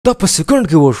دا په سکند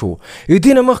کې وشو.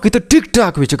 دې نه مخکې ته ټیک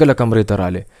ټاک وې چې کله کمرې ته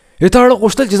رالی تا اړه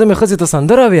غوښتل چې زه مې ښځې ته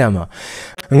سندره ویامه.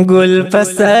 ګل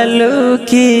پسلو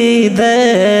کې ده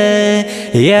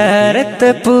یار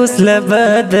تپوس له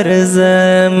بدر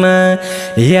زما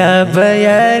یا به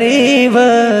یاري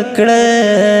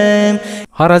وکړم.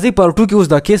 راځئ پارټ 2 کې اوس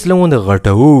دا کیس لمونځ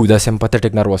غټو دا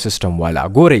سمپاتیټک نروس سیسټم والا.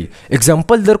 ګورئ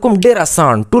اگزامپل در کوم ډېر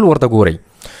آسان ټول ورته ګورئ.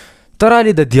 ته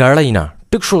رالې د دیاړۍ نه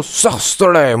ټیک شو سخت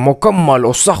ستړی مکمل او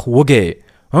سخت وږی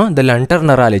د لنټر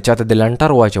نه رالی چاته د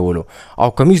لنټر واچولو او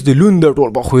کمیس د لوند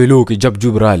ټول په خویلو کې جب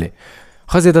جوب رالی.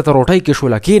 ښځې درته روټۍ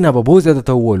کېښوله کېنه به بوز یې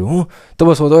درته وولو ته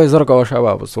بس ورته وایې زر کوه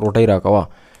شابه بس روټۍ راکوه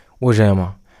وژیمه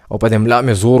او په دې ملا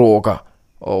مې زور وکړه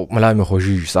او ملا مې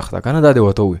خوږېږي سخته که نه دا دې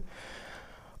ورته ووایي.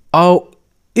 او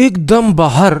एकदम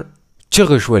بهر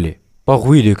چغې شولې په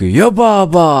غویلې کې یا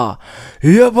بابا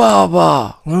یا بابا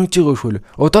چغې شولې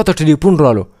او تا ته ټلیفون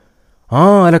رالو.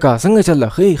 هلکه څنګه چل ده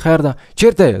ښې خیر ده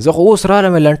چېرته یې زه خو اوس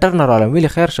رالم لنټر نه رالم ولې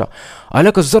خیر شه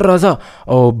هلکه زر راځه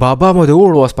او بابا مو د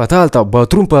وړو هسپتال ته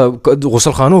باتروم په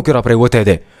غسلخانو کې را پرېوتی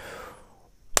دی.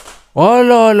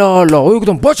 الله الله الله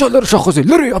एकदम بچه لرې شه ښځې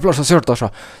لرې اپله شه سیټ ته شه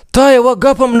تا یوه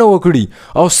ګپ هم نه وکړي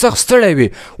او سخت ستړی وې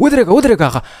ودرېږه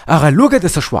ودرېږه هغه لوږه دې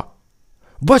څه شوه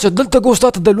بچه دلته ګو ستا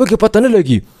ته د لوږې پته نه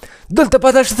لګي دلته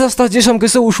پته شته ستا جسم کې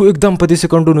څه وشو एकदम په دې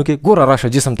سکندونو کې ګوره راشه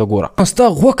جسم ته ګوره ستا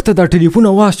غوږ ته دا ټلیفون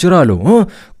اواز چې رالو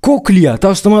کوکلیا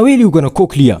تاسو ته ما ویلي وو که نه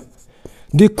کوکلیا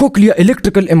د کوکلیا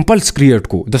الکتریکل امپلس کریټ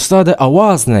کو د ستا د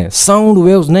اواز نه ساوند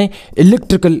ویوز نه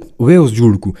الکتریکل ویوز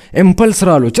جوړ کو امپلس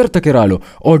رالو چرته کې رالو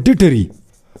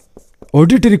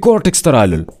اډیټری کورټکس ته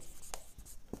رالل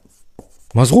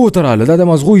مزغو ته راله دا د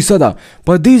مزغو حصه ده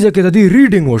په دې ځای کې د دې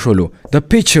ریډینګ وشولو د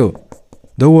پیچ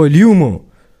د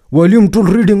والیوم ټول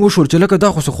ریډینګ وشول چې لکه دا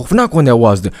خو څه خوفناک غوندې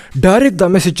اواز دی ډایرکټ دا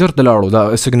میسج چرته لاړو دا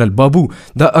سیګنل بابو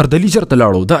دا اردلي چرته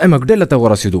لاړو دا امګډیله ته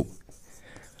ورسېدو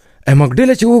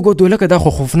امګډیله چې وګورو لکه دا خو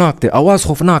خوفناک دی اواز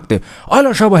خوفناک دی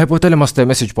اله شابه هیپوتلمس ته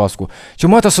میسج پاس کو چې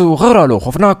ما ته څه غږ رالو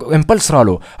خوفناک امپلس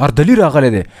رالو اردلي راغلی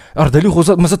دی اردلي خو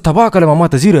زه تباه کړم ما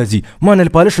ته ځي راځي ما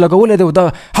نیل پالش لګولی دی دا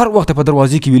هر وخت په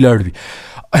دروازې کې ولاړ وي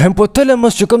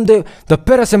هیپوتلمس چې کوم دی د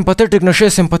پیراسمپاتیټک نه شی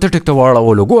سمپاتیټک ته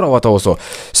واړولو ګوره ورته اوسو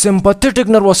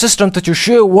سمپاتیټک نروس سیسټم ته چې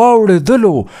شی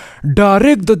واوړېدلو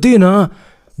ډایرکټ د دې نه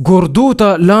ګردو ته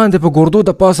لاندې په ګردو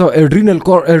د پاسه اډرینل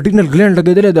ګلینډ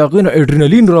لګېدلی د هغې نه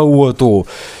اډرینالین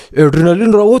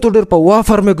راووتو ډېر په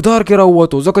وافر مقدار کې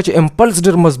راووتو ځکه چې امپلس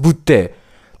ډېر مضبوط دی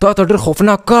تا ته ډېر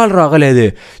خوفناک کال راغلی دی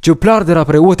چې پلار دې را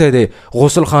پرېوتی دی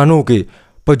غسلخانو کې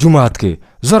په جومات کې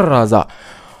زر راځه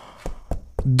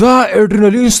دا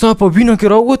اډرینالین ستا په وینه کې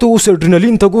راووته اوس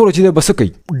اډرینالین ته ګوره چې دی به څه کوي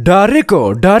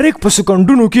ډایرکټ په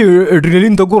سکندونو کې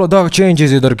اډرینالین ته ګوره دا چینجز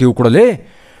یې در کې وکړلې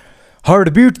هارډ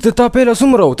بیټ ته تا پهله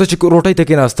څومره و ته چې روټۍ ته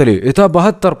کېناستلې تا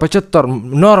 72 75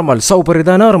 نارمل 100 پورې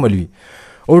دا نارمل وي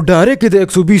او ډایرکټ د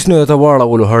 120 نه ته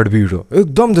واړولو هارډ بیټ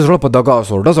एकदम د زړه په دګا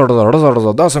سو ډزر دا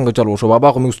څنګه چلو شو بابا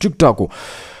خو مې اوس ټیک ټاکو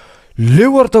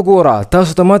لیور ته ګوره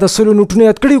تاسو ته ما ته سلو نوټونه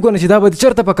یاد کړي که نه چې دا به د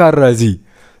چېرته په کار راځي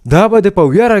دا به د په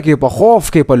ویره کې په خوف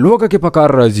کې په لوږه کې په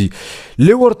کار راځي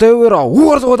لیور ته یې ووایي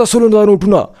راوغورځوه دا سلو دا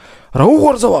نوټونه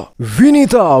راوغورځوه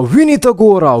وینې ته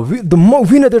ګوره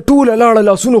وینه د ټوله لاړه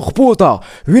لاسونو خپو ته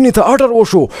وینې ته اډر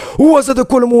وشو ووځه د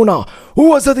کولمو نه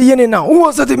ووځه د ینې نه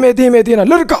ووځه د معدې نه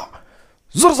لرې کا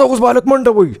زر ځه اوس به هلک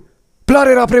منډه وایي پلار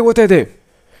یې را پرېوتی دی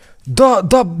دا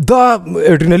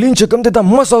اډرینالین چې کوم دی دا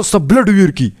مسلس ته بلډ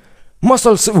ویر کي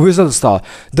مسلس ویزلس ته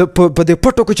په دې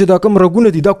پټو کې چې دا کوم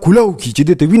رګونه دي دا کولاو کي چې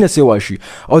دې ته وینه سیوا شي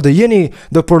او د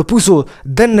ینې د پړپوسو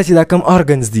دننه چې دا کوم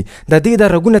ارګنز دي د دې دا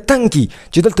رګونه تنګ کي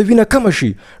چې دلته وینه کمه شي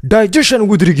ډایجیشن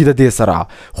ودرېږي د دې سره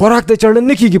خوراک ته چړن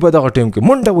نه کېږي په دغه ټایم کې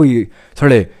منډه وایي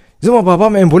سړی زما بابا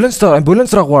مې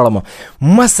امبولانس را غواړم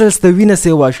مسلس ته وینه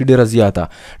سیوا شي ډېره زیاته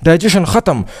ډایجیشن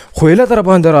ختم خویله در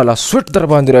باندې راله سویټ در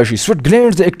باندې راشي سویټ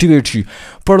ګلینډز اکټیویټ شي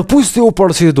پړپوس ته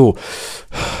وپړسېدو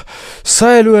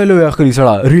سایل ویلو اخري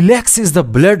سړه ریلیکسز د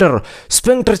بلیډر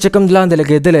سپنکټر چې کوم لاندې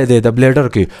لګېدلی دی د بلیډر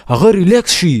کې هغه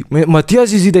ریلیکس شي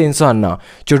متیازې ځي د انسان نه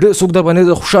چې ډېر څوک در باندې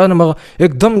خوشحاله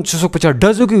एकदम چې څوک په چا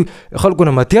ډزو کې خلکو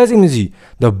نه متیازې نه ځي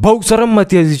د بو سره هم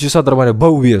متیازې چې ستا در باندې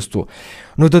بو ویستو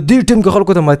نو د دې ټیم کې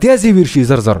خلکو ته متیازې ویر شي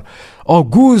زر او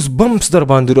ګوز بمپس در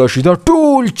باندې راشي دا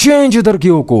ټول چینج در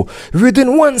کې وکړو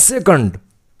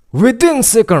within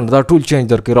second دا ټول چینج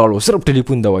در کې رالو صرف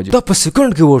ټلیفون د وجې دا په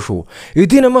سکند کې وشو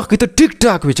دې نه مخکې ته ټیک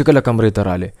ټاک وې چې کله کمرې ته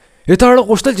رالی تا اړه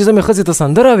غوښتل چې زه مې ښځې ته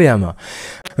سندره ویامه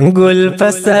ګل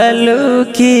پسلو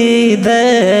کې ده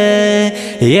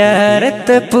یار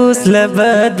تپوس له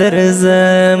بدر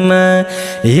زما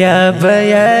یا به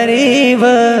یاري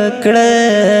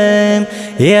وکړم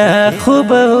یا خو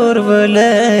به ور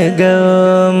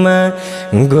ولګوم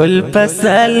ګل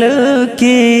پسلو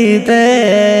کې ده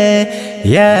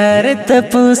یار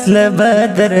تپوس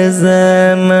لبدر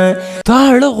زما تا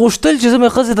اړه غوښتل چې زه مې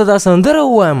ښځې ته دا سندره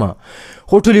ووایم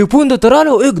خو ټلیفون د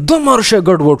تراله एकदम هر شی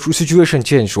ګډوډ شو سچویشن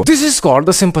چینج شو. This is called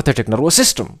the sympathetic nervous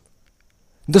system.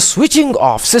 The switching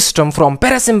of system from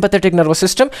parasympathetic nervous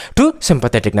system to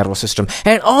sympathetic nervous system,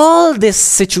 and all this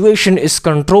situation is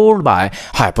controlled by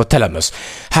hypothalamus.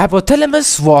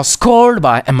 Hypothalamus was called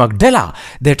by amygdala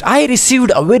that I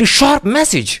received a very sharp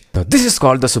message. Now this is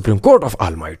called the Supreme Court of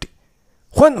Almighty.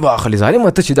 خوند واخلي ظالم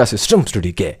ته چې دا سیستم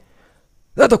سټډي کې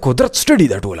دا د قدرت سټډي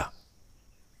ده ټوله.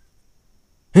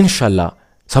 ان شاء الله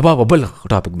سبا به بل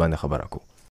ټاپک باندې خبره کوو.